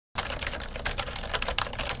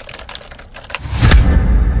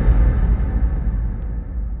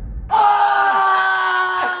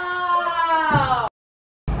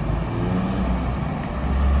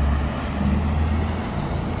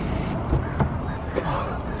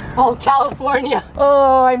Oh, California.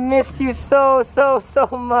 Oh, I missed you so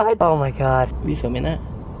much. Oh my God. Are you filming that?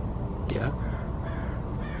 Yeah.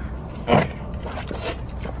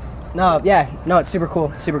 No, it's super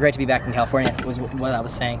cool. Super great to be back in California, was what I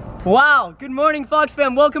was saying. Wow, good morning, Fox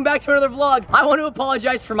fam. Welcome back to another vlog. I want to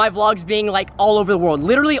apologize for my vlogs being like all over the world,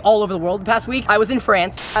 literally all over the world. The past week, I was in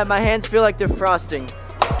France. My hands feel like they're frosting.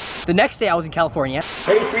 The next day, I was in California.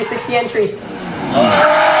 Ready, 360 entry.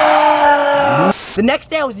 The next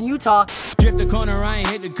day, I was in Utah. Drift the corner, I ain't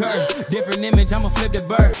hit the curve. Different image, I'ma flip the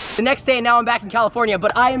bird. The next day, now I'm back in California,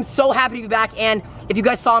 but I am so happy to be back. And if you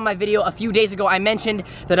guys saw in my video a few days ago, I mentioned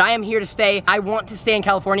that I am here to stay. I want to stay in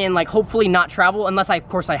California and like hopefully not travel unless of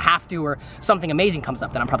course I have to, or something amazing comes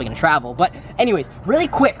up, then I'm probably gonna travel. But anyways, really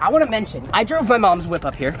quick, I wanna mention, I drove my mom's whip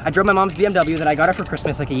up here. I drove my mom's BMW that I got her for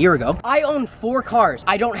Christmas like a year ago. I own 4 cars.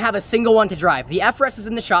 I don't have a single one to drive. The FRS is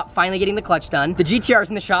in the shop, finally getting the clutch done. The GTR is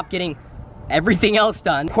in the shop, getting everything else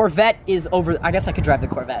done. Corvette is over, I guess I could drive the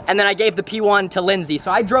Corvette. And then I gave the P1 to Lindsay.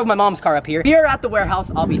 So I drove my mom's car up here. Here at the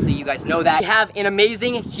warehouse, obviously you guys know that. We have an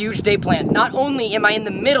amazing, huge day planned. Not only am I in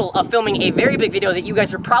the middle of filming a very big video that you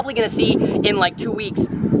guys are probably gonna see in like 2 weeks.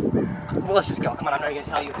 Well, let's just go, come on, I'm not gonna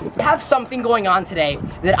tell you. I have something going on today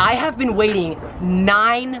that I have been waiting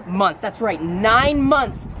 9 months. That's right, 9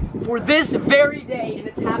 months for this very day, and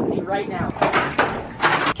it's happening right now.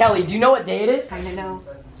 Kelly, do you know what day it is? Kinda know.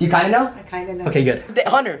 Do you kind of know? I kind of know. Okay, good.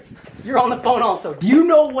 Hunter, you're on the phone also. Do you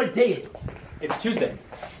know what day it is? It's Tuesday.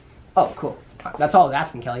 Oh, cool. That's all I was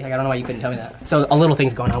asking, Kelly. I don't know why you couldn't tell me that. So a little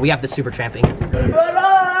thing's going on. We have the super tramping. But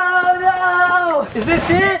oh no! Is this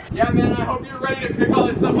it? Yeah, man, I hope you're ready to pick all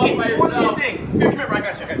this stuff up by yourself. What do you think? Here, come here, bro. I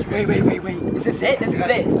got you. Wait. Is this it? This is it.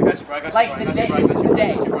 I got you, bro. I got you. Like the day. This is the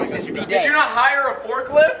day. This is the day. Did you not hire a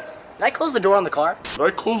forklift? Did I close the door on the car?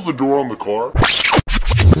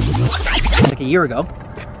 Like a year ago.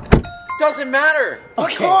 Doesn't matter.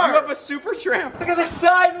 Okay. You have a super tramp. Look at the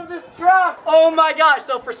size of this truck. Oh my gosh.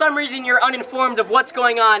 So for some reason you're uninformed of what's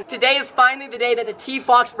going on. Today is finally the day that the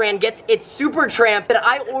T-Fox brand gets its super tramp that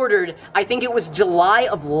I ordered. I think it was July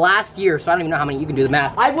of last year. So I don't even know how many, you can do the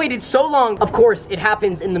math. I've waited so long. Of course, it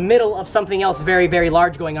happens in the middle of something else very, very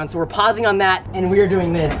large going on. So we're pausing on that and we are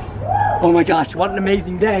doing this. Oh my gosh, what an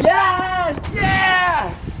amazing day. Yes,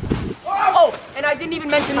 yeah. Oh, and I didn't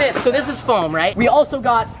even mention this. So this is foam, right? We also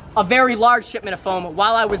got a very large shipment of foam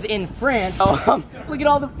while I was in France. Oh, look at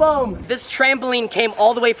all the foam. This trampoline came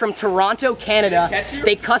all the way from Toronto, Canada.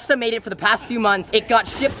 They custom made it for the past few months. It got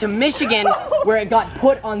shipped to Michigan where it got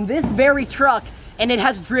put on this very truck, and it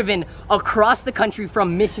has driven across the country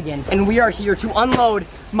from Michigan. And we are here to unload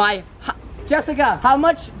my, Jessica, how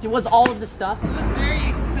much was all of this stuff? It was very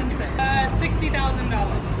expensive.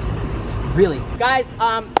 $60,000. Really? Guys,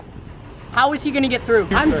 how is he gonna get through?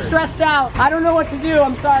 I'm stressed out. I don't know what to do.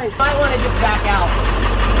 I'm sorry. I want to just back out.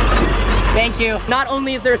 Thank you. Not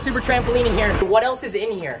only is there a super trampoline in here, what else is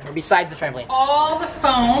in here besides the trampoline? All the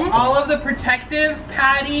foam, all of the protective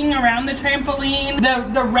padding around the trampoline,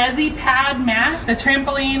 the resi pad mat, the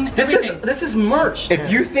trampoline, everything. This is merch. If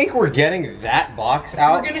you think we're getting that box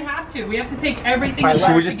out, We're gonna have to. We have to take everything. should we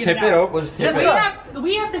apart just to get tip it it out. out? We'll just tip it out.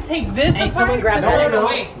 We have to take this Hey, apart. someone grab to that. throw it No,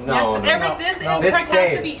 away. no, Yes, no, no. this No, impact this has to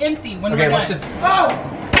stays. be empty when Okay, we're let's done. just.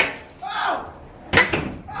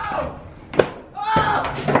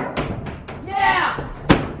 Yeah!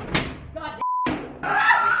 God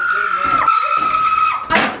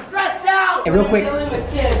I'm stressed out! Hey,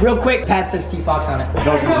 real quick, Pat says T-Fox on it.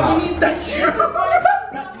 No, he's not. That's you!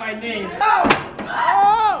 That's my name.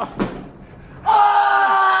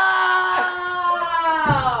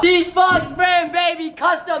 T-Fox brand, baby,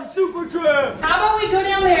 custom super trim. How about we go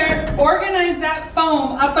down there, organize that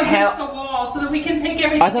foam up against the wall so that we can take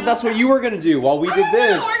everything. I thought that's what you were gonna do while we did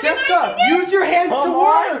this. Jessica, use your hands to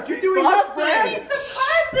work. You're doing nothing. I need some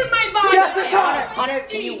carbs in my body. Jessica! Hunter,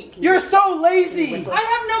 can you You're so lazy. I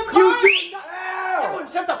have no You carbs. do.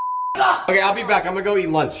 Everyone shut the up! Okay, I'll be back. I'm gonna go eat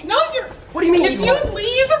lunch. No, you're. What do you mean? If you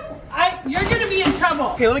leave, you're gonna be in trouble.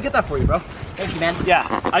 Okay, let me get that for you, bro. Thank you, man. Yeah,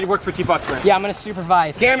 I work for T-Fox brand. Yeah, I'm gonna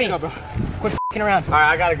supervise. Jeremy, Go, bro. quit f***ing around. All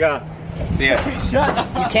right, I gotta go. See ya. Shut up.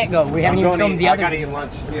 You can't go. We haven't even filmed the I other. gotta eat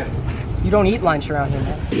lunch. Yeah. You don't eat lunch around here,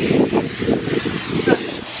 man.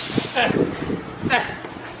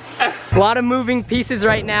 A lot of moving pieces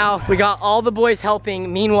right now. We got all the boys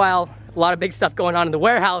helping. Meanwhile, a lot of big stuff going on in the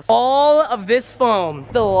warehouse. All of this foam,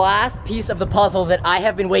 the last piece of the puzzle that I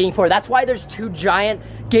have been waiting for. That's why there's 2 giant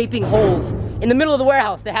gaping holes in the middle of the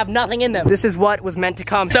warehouse that have nothing in them. This is what was meant to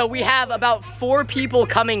come. So we have about 4 people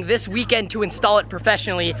coming this weekend to install it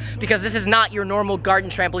professionally, because this is not your normal garden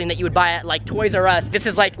trampoline that you would buy at like Toys R Us. This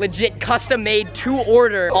is like legit custom made to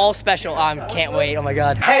order, all special. Can't wait, oh my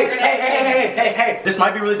God. Hey. This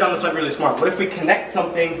might be really dumb, this might be really smart. What if we connect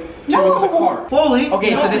something to the car? Slowly.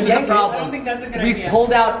 Okay, so this is the I problem. don't think that's a good We've idea.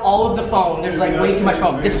 pulled out all of the foam. There's like way too much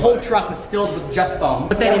foam. This whole truck was filled with just foam.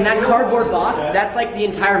 But then in that cardboard box, that's like the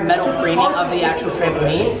entire metal framing of the actual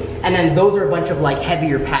trampoline. And then those are a bunch of like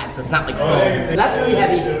heavier pads, so it's not like foam. So that's really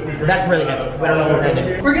heavy. That's really heavy. We don't know what we're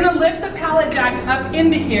gonna do. We're gonna lift the pallet jack up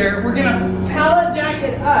into here. We're gonna pallet jack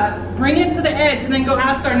it up, bring it to the edge, and then go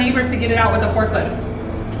ask our neighbors to get it out with a forklift.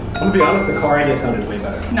 I'm gonna be honest, the car idea sounded way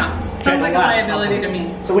better. No, sounds like a liability to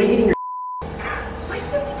me. So what are you getting your Why do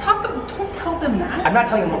you have to talk about, don't tell them that. I'm not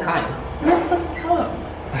telling them what kind. I'm not supposed to tell them.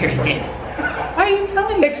 I already did. Why are you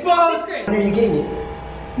telling me? Exposed! It's a secret. What are you getting me?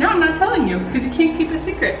 No, I'm not telling you, because you can't keep a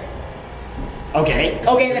secret. Okay.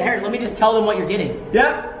 Okay, then here, let me just tell them what you're getting.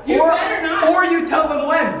 Yeah? You better not. Or you tell them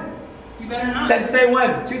when. You better not. Then say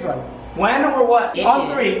when. Choose one. When or what? It On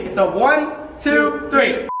is. 3. It's a 1, 2,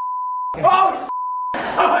 3. Oh,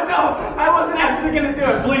 oh no! I wasn't actually gonna do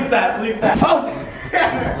it. Bleep that. Bleep that. Oh.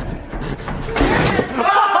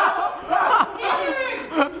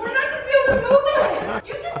 We're not gonna be able to move it.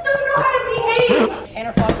 You just don't know how to behave.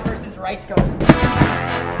 Tanner Fox versus Rice Gum.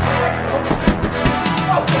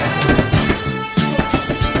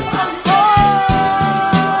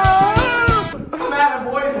 Come at him,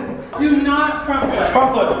 boys. Do not front flip.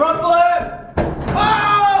 Front flip. Front flip.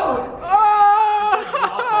 Oh! Oh!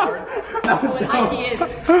 That was What height he is.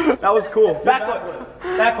 That was cool. Back flip.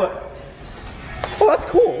 Back flip. Oh, that's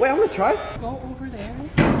cool. Wait, I'm gonna try. Go over there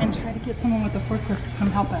and try to get someone with a forklift to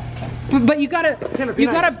come help us. But you gotta, be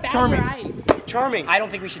you gotta nice. bat Charming. your eyes. Charming. I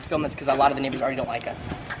don't think we should film this because a lot of the neighbors already don't like us.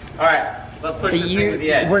 All right, let's push this thing to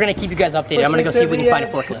the edge. We're gonna keep you guys updated. I'm gonna go see if we can find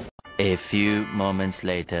a forklift. A few moments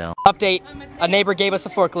later. Update, a neighbor gave us a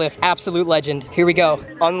forklift. Absolute legend. Here we go.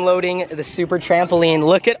 Unloading the super trampoline.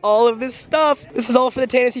 Look at all of this stuff. This is all for the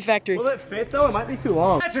Tanasy Factory. Will it fit though? It might be too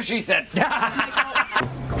long. That's what she said.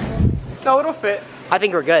 No, it'll fit. I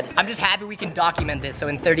think we're good. I'm just happy we can document this so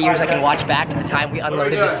in 30 years I can watch back to the time we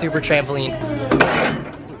unloaded the super trampoline.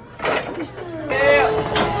 Yeah.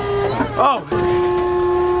 Oh.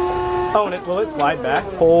 Oh, and will it slide back?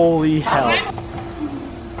 Holy hell.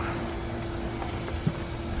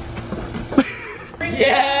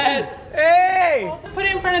 Yes! Hey! Put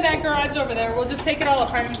it in front of that garage over there. We'll just take it all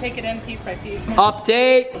apart and take it in piece by piece.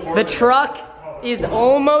 Update, the truck is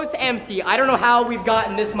almost empty. I don't know how we've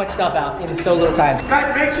gotten this much stuff out in so little time.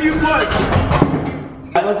 Guys, make sure you push.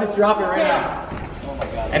 Let's just drop it right now.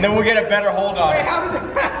 And then we'll get a better hold on it. How did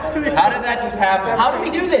it actually How did that just happen? How did we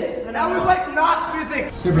do this? That was like not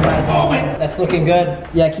physics. Super as always. That's looking good.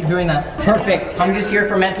 Yeah, keep doing that. Perfect. I'm just here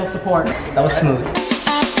for mental support. That was smooth.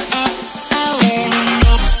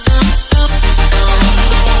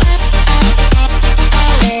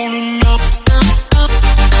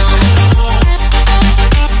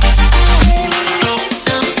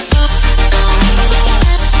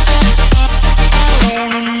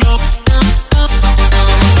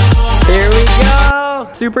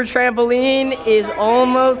 Super trampoline is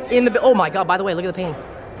almost in the, oh my God, by the way, look at the painting.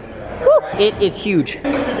 Woo. It is huge.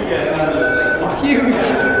 It's huge.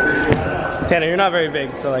 Tanner, you're not very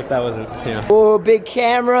big, so like that wasn't, you know. Oh, big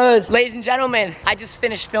cameras. Ladies and gentlemen, I just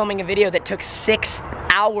finished filming a video that took 6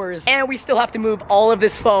 hours and we still have to move all of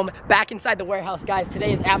this foam back inside the warehouse. Guys,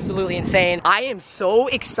 today is absolutely insane. I am so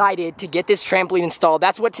excited to get this trampoline installed.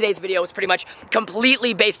 That's what today's video is pretty much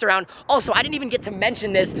completely based around. Also, I didn't even get to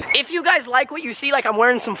mention this. If you guys like what you see, like I'm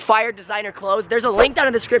wearing some fire designer clothes, there's a link down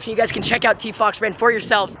in the description. You guys can check out T-Fox brand for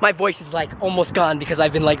yourselves. My voice is like almost gone because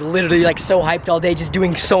I've been like literally like so hyped all day just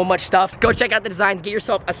doing so much stuff. Go check out the designs, get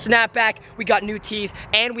yourself a snapback. We got new tees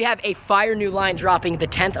and we have a fire new line dropping the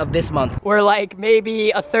 10th of this month. We're like maybe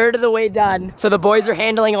a third of the way done. So the boys are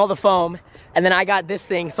handling all the foam and then I got this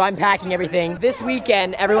thing, so I'm packing everything. This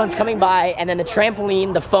weekend, everyone's coming by and then the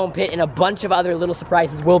trampoline, the foam pit, and a bunch of other little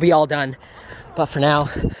surprises will be all done. But for now,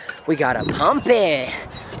 we gotta pump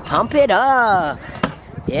it up.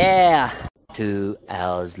 Yeah. 2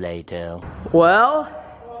 hours later. Well,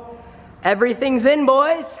 everything's in,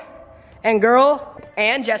 boys and girl,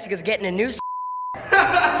 and Jessica's getting a new You're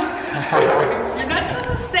not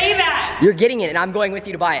supposed to say that. You're getting it, and I'm going with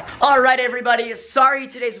you to buy it. All right, everybody. Sorry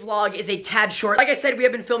today's vlog is a tad short. Like I said, we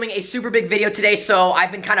have been filming a super big video today, so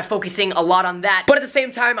I've been kind of focusing a lot on that. But at the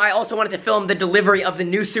same time, I also wanted to film the delivery of the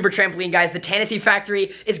new super trampoline, guys. The Tanasy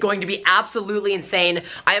Factory is going to be absolutely insane.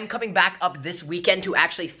 I am coming back up this weekend to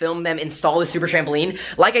actually film them install the super trampoline.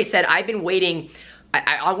 Like I said, I've been waiting,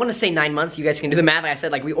 I want to say 9 months. You guys can do the math. Like I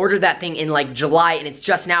said, like we ordered that thing in like July, and it's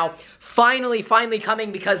just now finally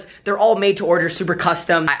coming because they're all made to order, super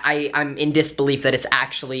custom. I'm in disbelief that it's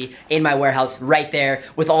actually in my warehouse right there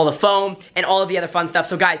with all the foam and all of the other fun stuff.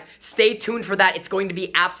 So guys, stay tuned for that. It's going to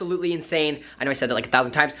be absolutely insane. I know I said that like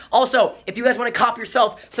 1,000 times. Also, if you guys want to cop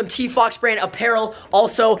yourself some T-Fox brand apparel,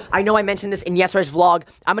 also, I know I mentioned this in yesterday's vlog.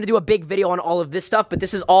 I'm gonna do a big video on all of this stuff, but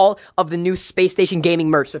this is all of the new Space Station Gaming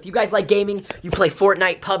merch. So if you guys like gaming, you play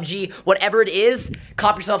Fortnite, PUBG, whatever it is,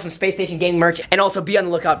 cop yourself some Space Station Gaming merch, and also be on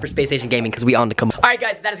the lookout for Space Station Gaming because we on to come. All right,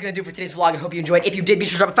 guys, that is gonna do for today's vlog. I hope you enjoyed. If you did, be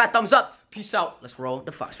sure to drop a fat thumbs up. Peace out. Let's roll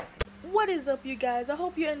the Fox. What is up, you guys? I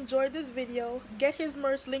hope you enjoyed this video. Get his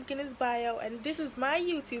merch link in his bio, and this is my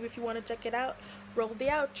YouTube if you want to check it out. Roll the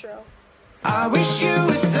outro. I wish you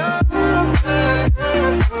were so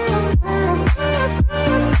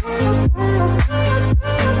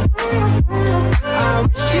I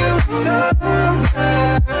wish you were so